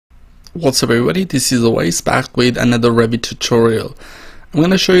What's up everybody, this is always back with another Revit tutorial. I'm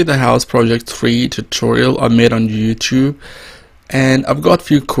going to show you the house project 3 tutorial I made on YouTube, and I've got a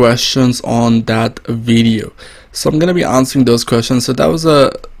few questions on that video, so I'm going to be answering those questions. So that was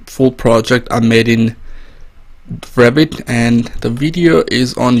a full project I made in Revit and the video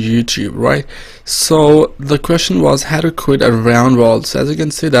is on YouTube, right? So the question was how to create a round wall. So as you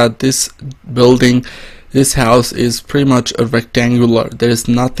can see that this building, this house is pretty much a rectangular. There is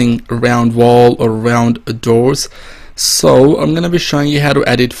nothing round wall or round doors. So I'm going to be showing you how to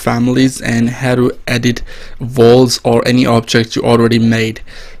edit families and how to edit walls or any object you already made.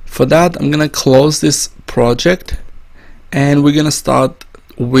 For that, I'm going to close this project and we're going to start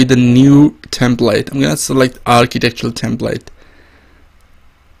with a new template. I'm going to select architectural template.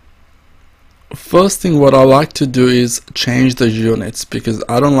 First thing what I like to do is change the units, because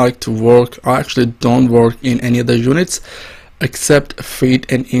I don't like to work, I actually don't work in any of the units except feet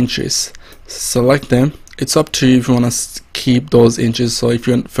and inches. Select them. It's up to you if you want to keep those inches. So if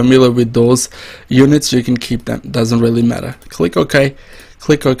you're familiar with those units, you can keep them, doesn't really matter. Click OK,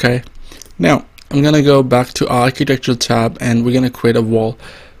 click OK. Now I'm gonna go back to architecture tab and we're gonna create a wall.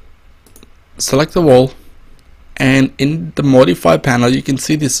 Select the wall, and in the modify panel you can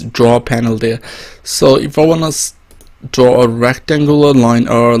see this draw panel there. So if I want to draw a rectangular line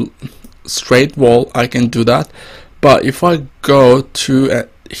or straight wall, I can do that. But if I go to a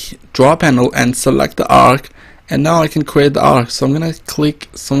draw panel and select the arc, and now I can create the arc. So I'm gonna click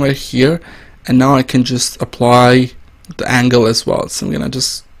somewhere here, and now I can just apply the angle as well. So I'm gonna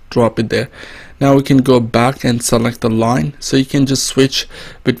just drop it there. Now we can go back and select the line, so you can just switch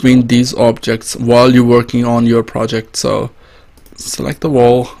between these objects while you're working on your project. So select the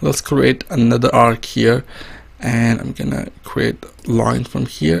wall, let's create another arc here, and I'm gonna create a line from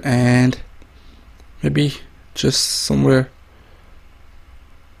here and maybe just somewhere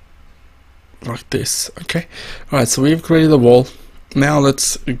like this. Okay, alright, so we've created a wall. Now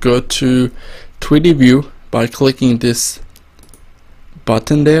let's go to 3D view by clicking this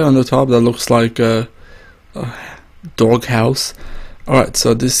button there on the top that looks like a dog house. Alright,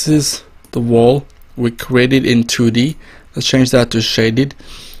 so this is the wall we created in 2D. Let's change that to shaded.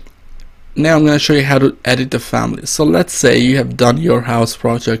 Now I'm going to show you how to edit the family. So let's say you have done your house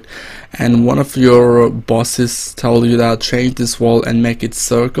project and one of your bosses tell you that change this wall and make it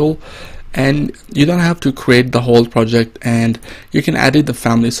circle, and you don't have to create the whole project and you can edit the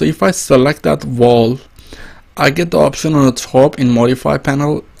family. So if I select that wall, I get the option on the top in modify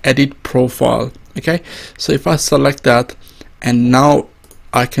panel, edit profile. Okay, so if I select that, and now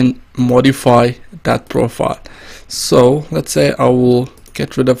I can modify that profile. So let's say I will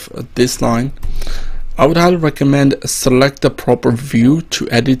get rid of this line. I would highly recommend select the proper view to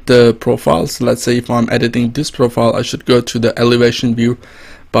edit the profile. So let's say if I'm editing this profile, I should go to the elevation view,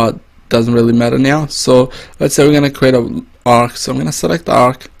 but doesn't really matter now. So let's say we're going to create an arc. So I'm going to select the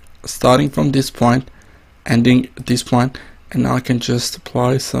arc starting from this point, ending at this point, and now I can just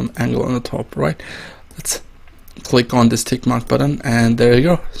apply some angle on the top, right? Let's click on this tick mark button and there you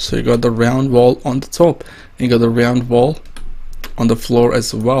go. So you got the round wall on the top, and you got the round wall on the floor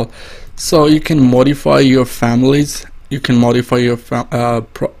as well. So you can modify your families, you can modify your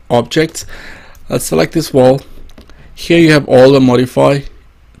objects. Let's select this wall. Here you have all the modify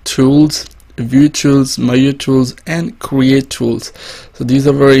tools, view tools, measure tools, and create tools. So these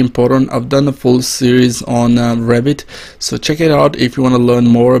are very important. I've done a full series on Revit, so check it out if you want to learn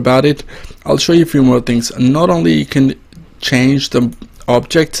more about it. I'll show you a few more things. Not only you can change the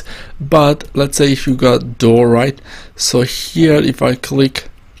objects, but let's say if you got door, right? So here if I click,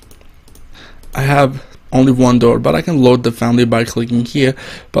 I have only one door, but I can load the family by clicking here.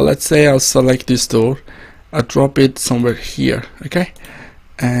 But let's say I'll select this door, I drop it somewhere here, okay?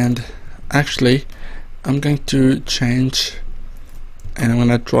 And actually I'm going to change and I'm going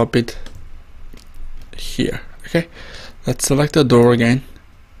to drop it here. Okay, let's select the door again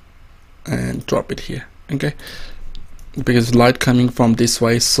and drop it here. Okay, because light coming from this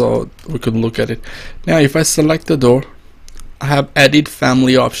way, so we could look at it. Now if I select the door, I have edit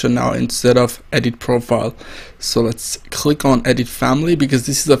family option now instead of edit profile. So let's click on edit family, because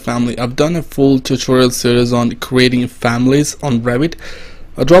this is a family. I've done a full tutorial series on creating families on Revit.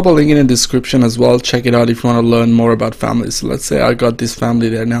 I'll drop a link in the description as well. Check it out if you want to learn more about families. So let's say I got this family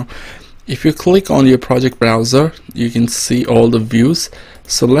there. Now if you click on your project browser, you can see all the views.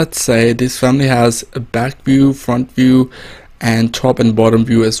 So let's say this family has a back view, front view, and top and bottom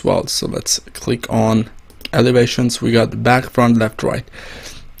view as well. So let's click on elevations. We got the back, front, left, right.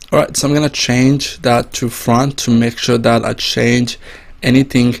 Alright, so I'm gonna change that to front to make sure that I change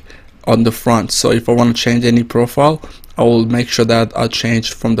anything on the front. So if I want to change any profile, I will make sure that I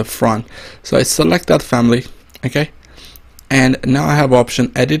change from the front. So I select that family, okay, and now I have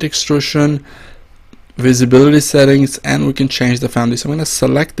option edit extrusion, visibility settings, and we can change the family. So I'm going to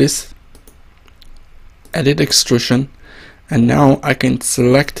select this, edit extrusion, and now I can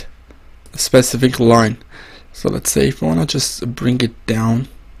select a specific line. So let's say if I want to just bring it down,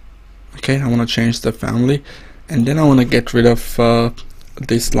 okay, I want to change the family, and then I want to get rid of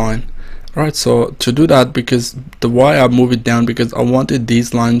this line. Alright, so to do that, because the why I move it down, because I wanted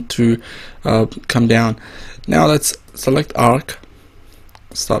these lines to come down. Now let's select arc,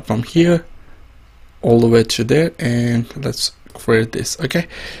 start from here all the way to there, and let's create this. Okay,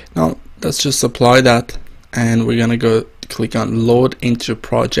 now let's just apply that, and we're gonna go click on load into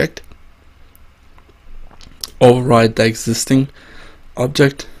project, override the existing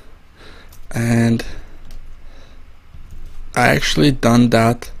object, and I actually done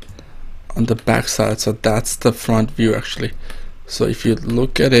that on the back side, so that's the front view actually. So if you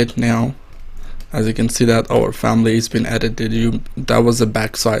look at it now, as you can see that our family has been edited. That was the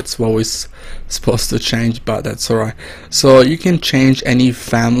back side, so what we're supposed to change, but that's alright. So you can change any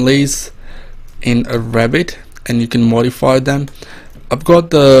families in a Revit and you can modify them. I've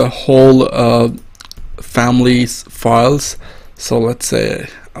got the whole families files, so let's say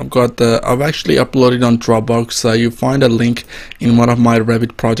I've actually uploaded on Dropbox. So you find a link in one of my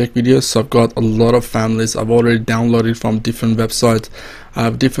Revit project videos. So I've got a lot of families I've already downloaded from different websites. I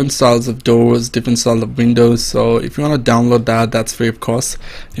have different styles of doors, different styles of windows. So if you want to download that, that's free of cost.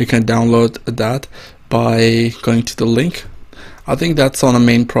 You can download that by going to the link. I think that's on a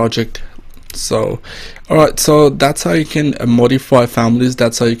main project. So alright, so that's how you can modify families.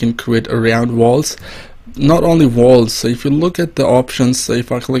 That's how you can create around walls. Not only walls, so if you look at the options, so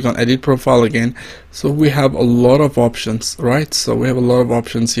if I click on edit profile again, so we have a lot of options, right? So we have a lot of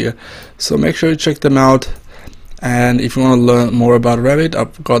options here, so make sure you check them out. And if you want to learn more about Revit,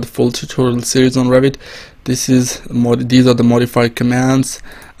 I've got a full tutorial series on Revit. These are the modified commands.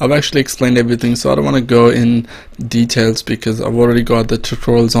 I've actually explained everything, so I don't want to go in details because I've already got the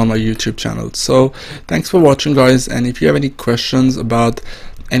tutorials on my YouTube channel. So thanks for watching, guys, and if you have any questions about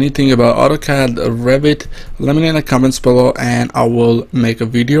anything about AutoCAD, Revit, let me know in the comments below, and I will make a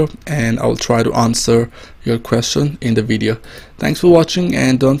video and I will try to answer your question in the video. Thanks for watching,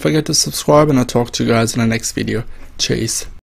 and don't forget to subscribe, and I'll talk to you guys in the next video. Cheers.